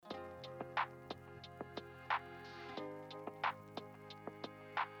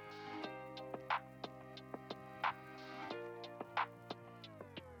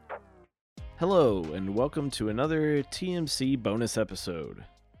Hello, and welcome to another TMC bonus episode.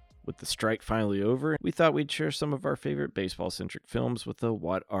 With the strike finally over, we thought we'd share some of our favorite baseball-centric films with the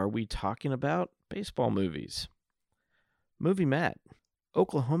What Are We Talking About? Baseball movies. Movie Matt.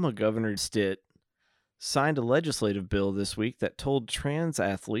 Oklahoma Governor Stitt signed a legislative bill this week that told trans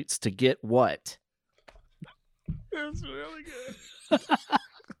athletes to get what? That's really good.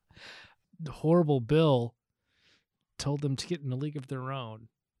 The horrible bill told them to get in a league of their own.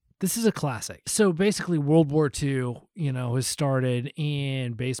 This is a classic. So basically World War II, has started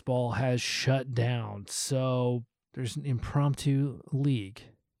and baseball has shut down. So there's an impromptu league.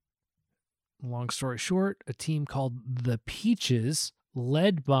 Long story short, a team called the Peaches,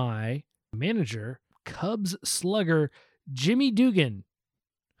 led by manager, Cubs slugger Jimmy Dugan,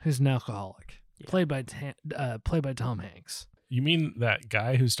 who's an alcoholic, played by Tom Hanks. You mean that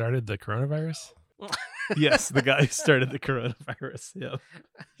guy who started the coronavirus? Yes, the guy who started the coronavirus. Yeah.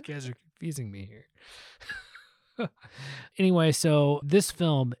 You guys are confusing me here. Anyway, so this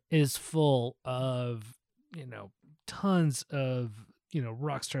film is full of, tons of,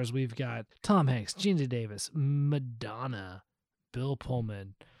 rock stars. We've got Tom Hanks, Gina Davis, Madonna, Bill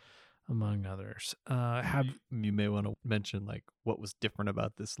Pullman, among others. You may want to mention what was different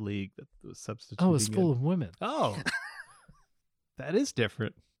about this league that was substituting. Oh, it's full of women. Oh, that is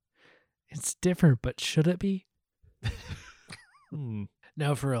different. It's different, but should it be? Hmm.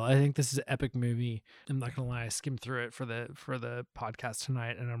 No, for real. I think this is an epic movie. I'm not gonna lie, I skimmed through it for the podcast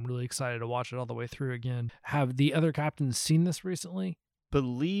tonight, and I'm really excited to watch it all the way through again. Have the other captains seen this recently?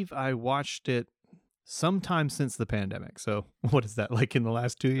 Believe I watched it sometime since the pandemic. So what is that, like in the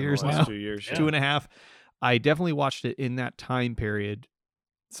last 2 years? In the last 2 years, Two and a half. I definitely watched it in that time period.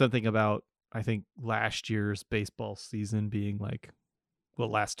 Something about, I think, last year's baseball season being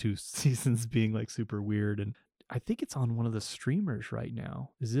last two seasons being super weird. And I think it's on one of the streamers right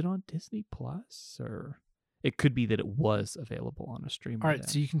now. Is it on Disney Plus, or it could be that it was available on a streamer? All right,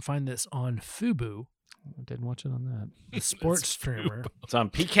 so you can find this on Fubo, I didn't watch it on that. the sports streamer, It's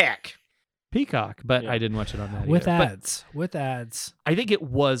on Peacock. Peacock, but Yeah. I didn't watch it on that with either. But ads. With ads. I think it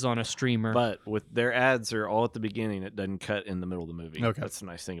was on a streamer. But with their ads are all at the beginning, it doesn't cut in the middle of the movie. Okay. That's the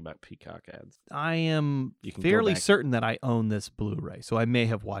nice thing about Peacock ads. I am You can go fairly back. certain that I own this Blu-ray, so I may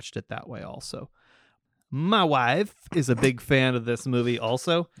have watched it that way also. My wife is a big fan of this movie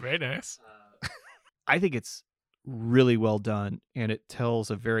also. Very nice. I think it's really well done, and it tells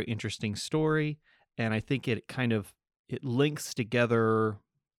a very interesting story, and I think it links together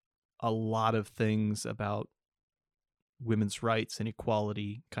a lot of things about women's rights and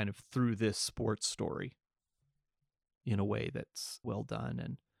equality kind of through this sports story in a way that's well done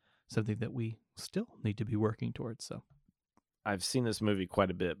and something that we still need to be working towards. So I've seen this movie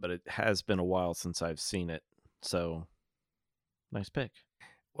quite a bit, but it has been a while since I've seen it. So, nice pick.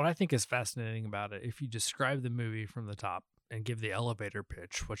 What I think is fascinating about it, if you describe the movie from the top and give the elevator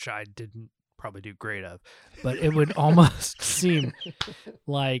pitch, which I didn't probably do great of, but it would almost seem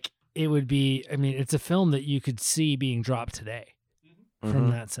like it would be, it's a film that you could see being dropped today from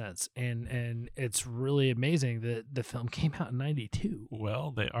Mhm. that sense. And it's really amazing that the film came out in 92.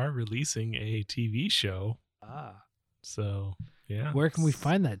 Well, they are releasing a TV show. So, yeah. Where can we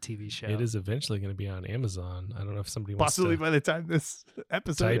find that TV show? It is eventually going to be on Amazon. I don't know if somebody wants possibly to by the time this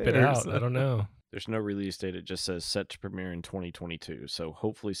episode type it airs. out. I don't know. There's no release date. It just says set to premiere in 2022. So,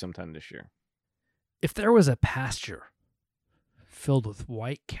 hopefully sometime this year. If there was a pasture filled with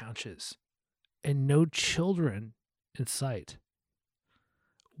white couches and no children in sight,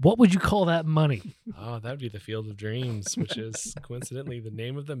 what would you call that money? Oh, that would be The Field of Dreams, which is coincidentally the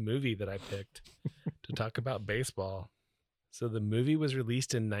name of the movie that I picked to talk about baseball. So the movie was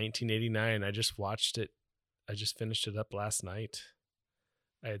released in 1989. I just watched it. I just finished it up last night.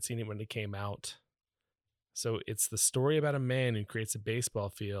 I had seen it when it came out. So it's the story about a man who creates a baseball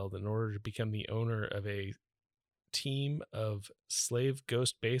field in order to become the owner of a team of slave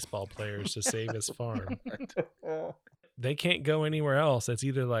ghost baseball players to save his farm. They can't go anywhere else. It's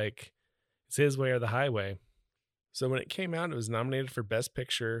either it's his way or the highway. So when it came out, it was nominated for Best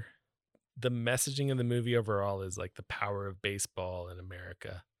Picture. The messaging of the movie overall is the power of baseball in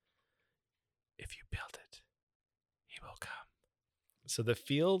America. If you build it, he will come. So the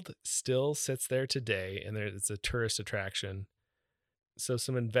field still sits there today, and it's a tourist attraction. So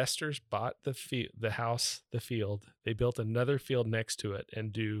some investors bought the field. They built another field next to it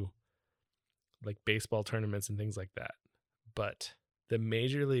and do baseball tournaments and things like that. But the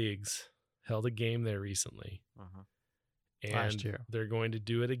major leagues held a game there recently. And Last year. they're going to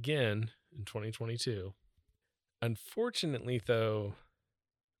do it again in 2022. Unfortunately, though,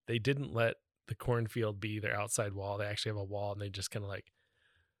 they didn't let the cornfield be their outside wall. They actually have a wall, and they just kind of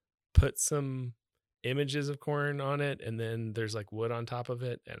put some images of corn on it, and then there's like wood on top of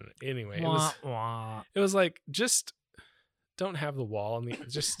it. And anyway, it was like, just don't have the wall on the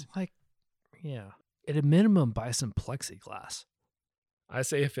just. Like, yeah. At a minimum, buy some plexiglass. I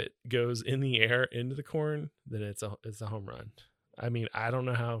say if it goes in the air into the corn, then it's a home run. I mean, I don't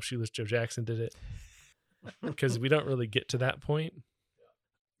know how Shoeless Joe Jackson did it, because we don't really get to that point.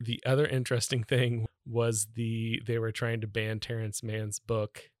 The other interesting thing was they were trying to ban Terrence Mann's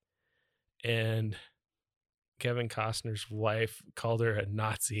book, and Kevin Costner's wife called her a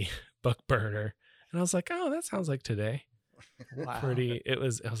Nazi book burner. And I was like, oh, that sounds like today. Wow. I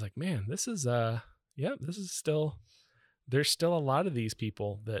was like, man, this is still, there's still a lot of these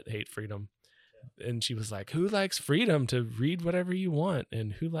people that hate freedom. And she was like, who likes freedom to read whatever you want?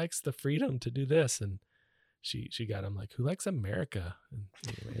 And who likes the freedom to do this? And she got him like, who likes America? And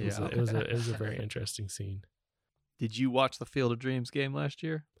anyway, it was a very interesting scene. Did you watch the Field of Dreams game last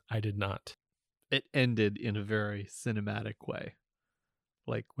year? I did not. It ended in a very cinematic way,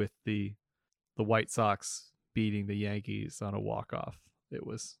 like with the White Sox beating the Yankees on a walk-off. It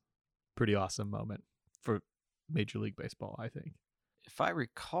was a pretty awesome moment for Major League Baseball, I think. If I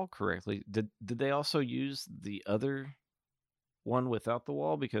recall correctly, did they also use the other one without the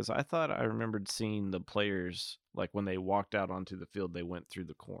wall? Because I thought I remembered seeing the players, like when they walked out onto the field, they went through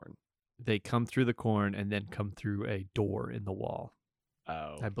the corn. They come through the corn and then come through a door in the wall,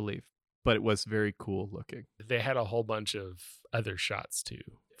 Oh, I believe. But it was very cool looking. They had a whole bunch of other shots too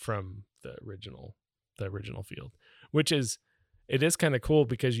from the original field, which is kind of cool,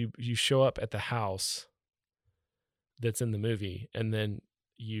 because you show up at the house that's in the movie, and then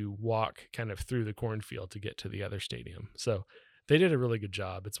you walk kind of through the cornfield to get to the other stadium. So they did a really good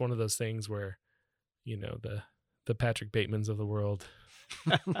job. It's one of those things where, the Patrick Batemans of the world,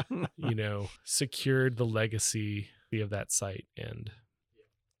 secured the legacy of that site and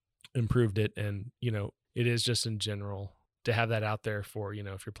improved it. And, it is just in general to have that out there for,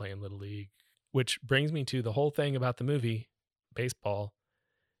 if you're playing Little League, which brings me to the whole thing about the movie baseball.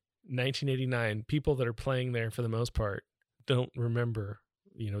 1989, people that are playing there for the most part don't remember,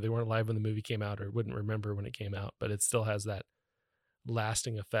 they weren't alive when the movie came out, or wouldn't remember when it came out, but it still has that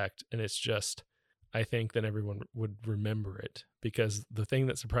lasting effect. And it's just, I think that everyone would remember it, because the thing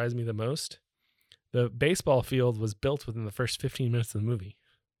that surprised me the most, the baseball field was built within the first 15 minutes of the movie.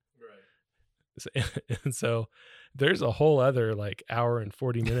 Right. And so there's a whole other like hour and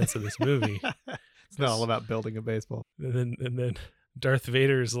 40 minutes of this movie. It's not all about building a baseball. And then Darth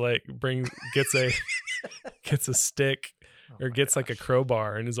Vader's like gets a stick or gets like a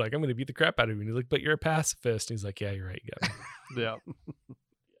crowbar, and he's like, I'm going to beat the crap out of you. And he's like, but you're a pacifist. And he's like, yeah, you're right. You got me. Yeah.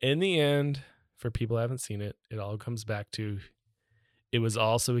 In the end, for people who haven't seen it, it all comes back to, it was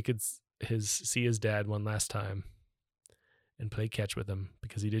all so he could see his dad one last time and play catch with him,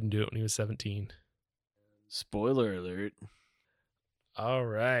 because he didn't do it when he was 17. spoiler alert. All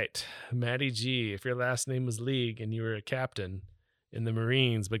right. Matty G, if your last name was League and you were a captain in the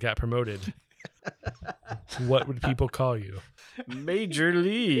Marines but got promoted, what would people call you? Major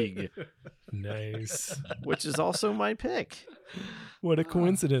League, Nice. which is also my pick. What a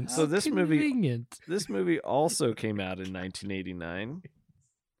coincidence. So this movie Convenient. also came out in 1989,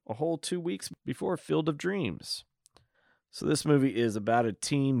 a whole 2 weeks before Field of Dreams. So this movie is about a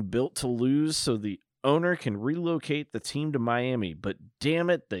team built to lose so the owner can relocate the team to Miami, but damn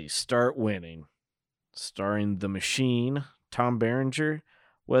it, they start winning. Starring The Machine, Tom Berenger,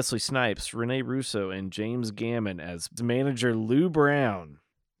 Wesley Snipes, Rene Russo, and James Gammon as manager Lou Brown.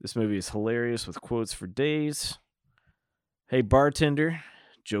 This movie is hilarious with quotes for days. Hey, bartender,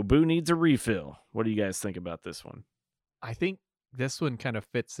 Joe Boo needs a refill. What do you guys think about this one? I think this one kind of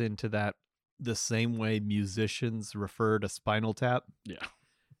fits into that the same way musicians refer to Spinal Tap. Yeah.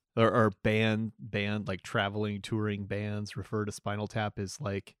 Or band like traveling touring bands refer to Spinal Tap as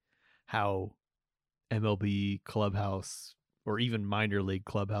like how MLB clubhouse or even minor league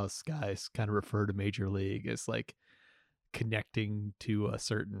clubhouse guys kind of refer to Major League as like connecting to a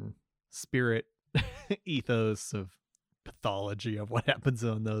certain spirit ethos of pathology of what happens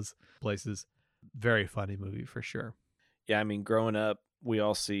in those places. Very funny movie for sure. Yeah, I mean, growing up, we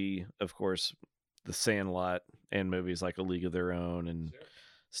all see, of course, The Sandlot and movies like A League of Their Own and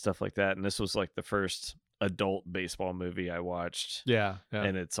stuff like that. And this was like the first adult baseball movie I watched. Yeah.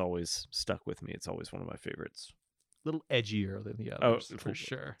 And it's always stuck with me. It's always one of my favorites. A little edgier than the others, for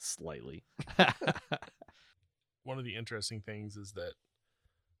sure. Slightly. One of the interesting things is that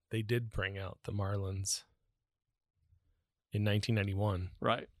they did bring out the Marlins in 1991.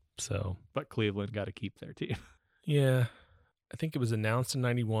 Right. So, but Cleveland got to keep their team. yeah, I think it was announced in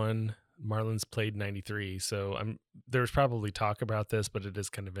 91. Marlins played 93, so there's probably talk about this, but it is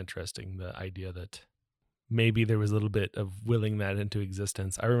kind of interesting, the idea that maybe there was a little bit of willing that into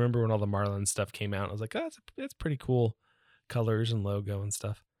existence. I remember when all the Marlins stuff came out, I was like, oh, it's pretty cool colors and logo and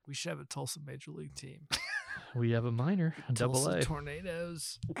stuff. We should have a Tulsa Major League team. We have a minor, a double Tulsa A.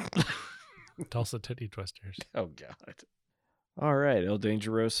 Tornadoes. Tulsa Titty Twisters. Oh, God. All right, El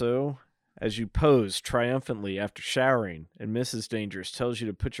Dangeroso. As you pose triumphantly after showering and Mrs. Dangerous tells you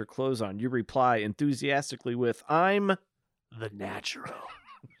to put your clothes on, you reply enthusiastically with, I'm The Natural.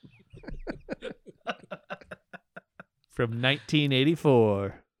 From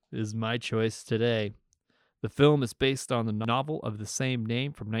 1984 is my choice today. The film is based on the novel of the same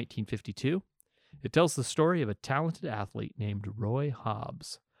name from 1952. It tells the story of a talented athlete named Roy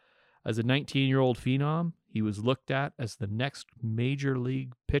Hobbs. As a 19-year-old phenom, he was looked at as the next major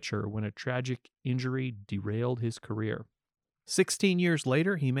league pitcher when a tragic injury derailed his career. 16 years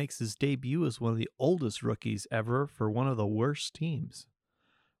later, he makes his debut as one of the oldest rookies ever for one of the worst teams.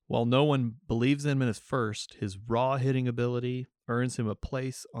 While no one believes in him at first, his raw hitting ability earns him a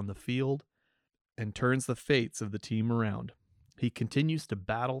place on the field and turns the fates of the team around. He continues to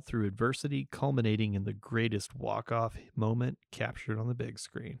battle through adversity, culminating in the greatest walk-off moment captured on the big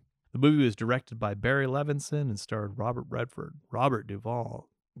screen. The movie was directed by Barry Levinson and starred Robert Redford, Robert Duvall,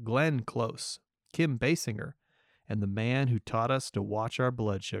 Glenn Close, Kim Basinger, and the man who taught us to watch our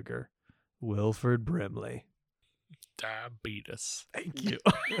blood sugar, Wilford Brimley. Diabetes. Thank you.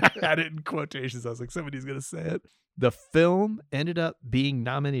 I had it in quotations. I was like, somebody's going to say it. The film ended up being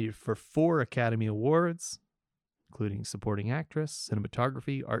nominated for 4 Academy Awards, including supporting actress,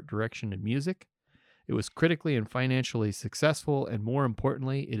 cinematography, art direction, and music. It was critically and financially successful, and more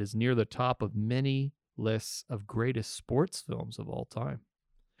importantly, it is near the top of many lists of greatest sports films of all time.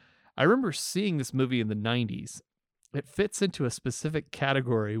 I remember seeing this movie in the 90s. It fits into a specific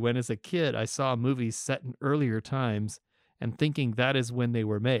category when, as a kid, I saw movies set in earlier times and thinking that is when they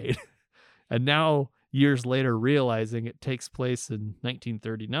were made. And now, years later, realizing it takes place in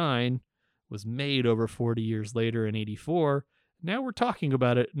 1939, was made over 40 years later in 84. Now we're talking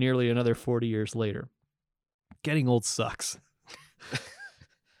about it nearly another 40 years later. Getting old sucks.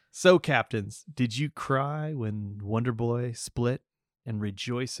 So, captains, did you cry when Wonder Boy split and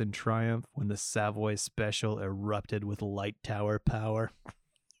rejoice in triumph when the Savoy Special erupted with light tower power?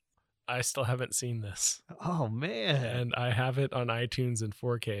 I still haven't seen this, Oh, man. and I have it on iTunes in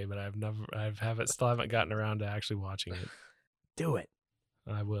 4K, but still haven't gotten around to actually watching it. Do it.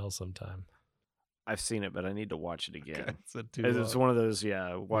 I will sometime. I've seen it, but I need to watch it again. Too It's one of those,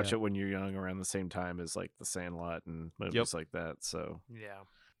 watch Yeah. it when you're young around the same time as like The Sandlot and movies like that. So Yeah.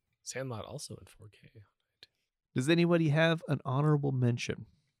 Sandlot also in 4K. Does anybody have an honorable mention?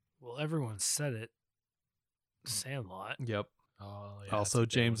 Well, everyone said it. Sandlot. Yep. Oh, yeah. Also,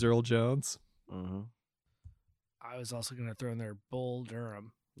 that's a good James one. Earl Jones. mhm. I was also going to throw in there Bull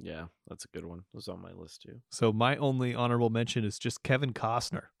Durham. Yeah, that's a good one. It was on my list too. So my only honorable mention is just Kevin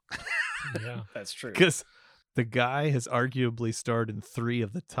Costner. Yeah. That's true. Because the guy has arguably starred in 3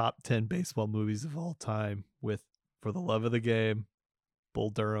 of the top 10 baseball movies of all time with For the Love of the Game, Bull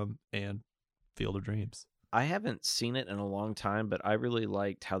Durham, and Field of Dreams. I haven't seen it in a long time, but I really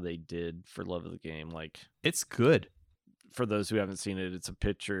liked how they did For Love of the Game. Like, It's good. for those who haven't seen it, it's a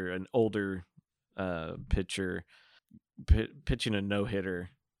pitcher, an older pitcher, pitching a no-hitter,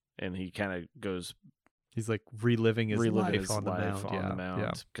 and he kind of goes He's like reliving his life on the life mound. on the Yeah.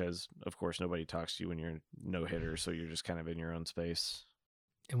 mound because, of course, nobody talks to you when you're a no-hitter, so you're just kind of in your own space.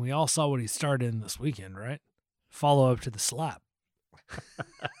 And we all saw what he starred in this weekend, right? Follow up to the slap.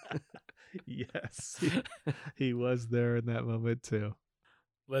 Yes. He was there in that moment too.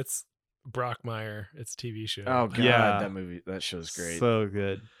 Let's Brockmire. It's a TV show. Oh god, Yeah. that show's great. So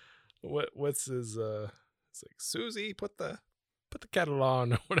good. What's his it's like, Susie, put the kettle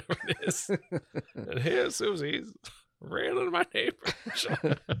on, or whatever it is. And here's Susie's ran into my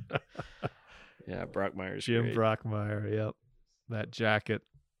neighbor. Yeah, Brockmire's Jim great. Brockmire. Yep. That jacket.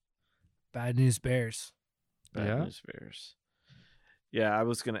 Bad News Bears. Bad Yeah? News Bears. Yeah, I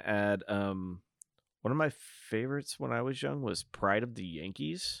was gonna add one of my favorites when I was young was Pride of the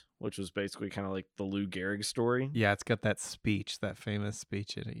Yankees, which was basically kind of like the Lou Gehrig story. Yeah, it's got that speech, that famous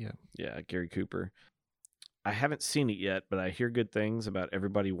speech in it. Yeah. Yeah, Gary Cooper. I haven't seen it yet, but I hear good things about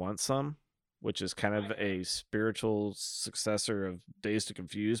Everybody Wants Some, which is kind of a spiritual successor of Dazed and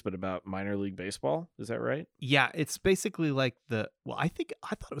Confused, but about minor league baseball. Is that right? Yeah, it's basically like I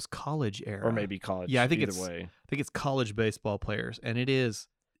thought it was college era. Or maybe college. Yeah, I think either it's- way. I think it's college baseball players, and it is.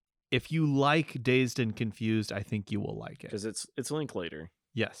 If you like Dazed and Confused, I think you will like it. Because it's Linklater.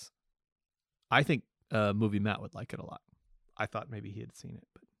 Yes, I think Movie Matt would like it a lot. I thought maybe he had seen it,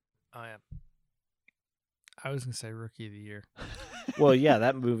 but Oh yeah. I was gonna say Rookie of the Year. Well, yeah,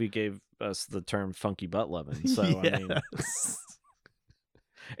 that movie gave us the term "funky butt loving." So I mean,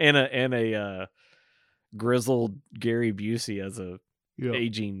 and a grizzled Gary Busey as a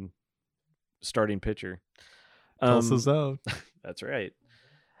aging starting pitcher. Tulsa's own. That's right.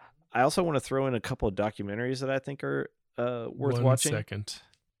 I also want to throw in a couple of documentaries that I think are worth One watching. second.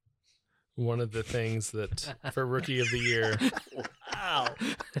 One of the things that for Rookie of the Year. Wow.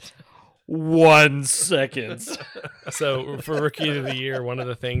 1 second. So for Rookie of the Year, one of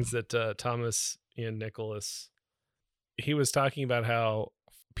the things that Thomas Ian Nicholas, he was talking about how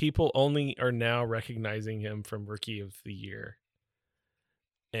people only are now recognizing him from Rookie of the Year.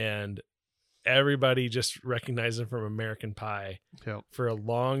 And everybody just recognized him from American Pie for a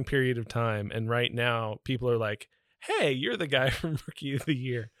long period of time. And right now people are like, hey, you're the guy from Rookie of the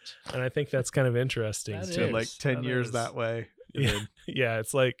Year. And I think that's kind of interesting. That too. is. Like 10 That years is. that way. Yeah. Yeah.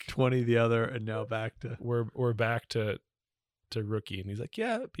 It's like 20 the other, and now back to we're back to Rookie. And he's like,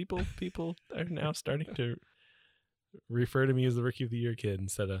 yeah, people are now starting to refer to me as the Rookie of the Year kid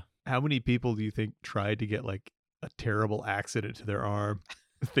instead of. How many people do you think tried to get like a terrible accident to their arm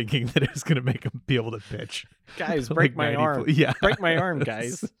thinking that it was going to make them be able to pitch? Guys, Like break my 90 arm. Yeah. Break my arm,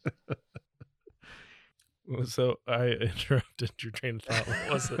 guys. So I interrupted your train of thought. What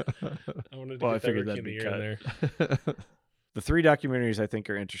was it? I wanted to Well, I get that figured Rookie that'd of the be Year in cut. there. The 3 documentaries I think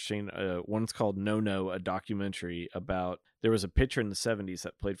are interesting. One's called No No, a documentary about there was a pitcher in the 70s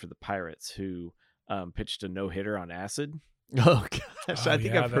that played for the Pirates who pitched a no-hitter on acid. Oh gosh, Oh, I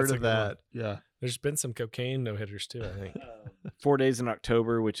think yeah, I've that's heard a of good one. that. Yeah. There's been some cocaine no hitters too, I think. 4 Days in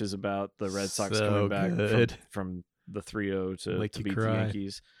October, which is about the Red Sox So coming back good. from the 3-0 to Make you beat the cry.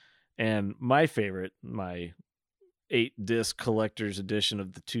 Yankees. And my favorite, my 8-disc collector's edition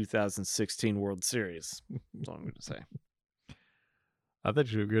of the 2016 World Series. That's all I'm going to say. I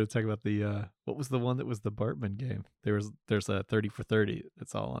thought you were going to talk about the what was the one that was the Bartman game? There's a 30 for 30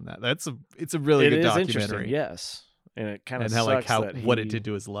 that's all on that. It's a really good It is documentary. interesting, yes. And it kind of And sucks how that what he it did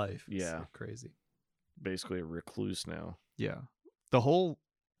to his life. It's Yeah. so crazy. basically a recluse now. Yeah. The whole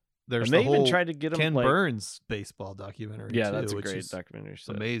there's And they the whole even tried to get him Ken like, Burns baseball documentary Yeah, too, that's a which great is documentary.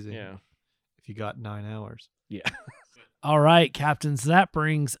 So, amazing. Yeah. If you got 9 hours. Yeah. All right, captains, that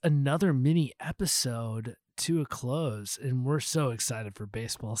brings another mini episode to a close, and we're so excited for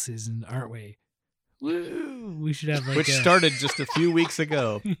baseball season, aren't we? Woo! We should have like Which started just a few weeks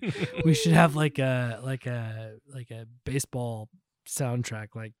ago. we should have like a baseball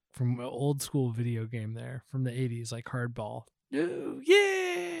soundtrack, like from an old school video game there from the 80s, like Hardball. Ooh,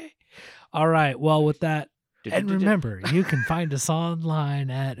 yeah. All right. Well, with that, and remember, you can find us online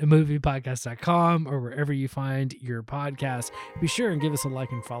at amoviepodcast.com or wherever you find your podcast. Be sure and give us a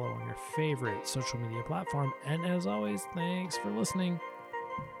like and follow on your favorite social media platform. And as always, thanks for listening.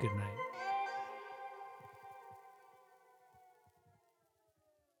 Good night.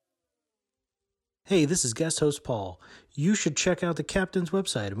 Hey, this is guest host Paul. You should check out the Captain's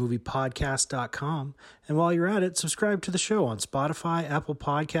website, moviepodcast.com. And while you're at it, subscribe to the show on Spotify, Apple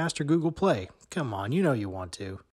Podcast, or Google Play. Come on, you know you want to.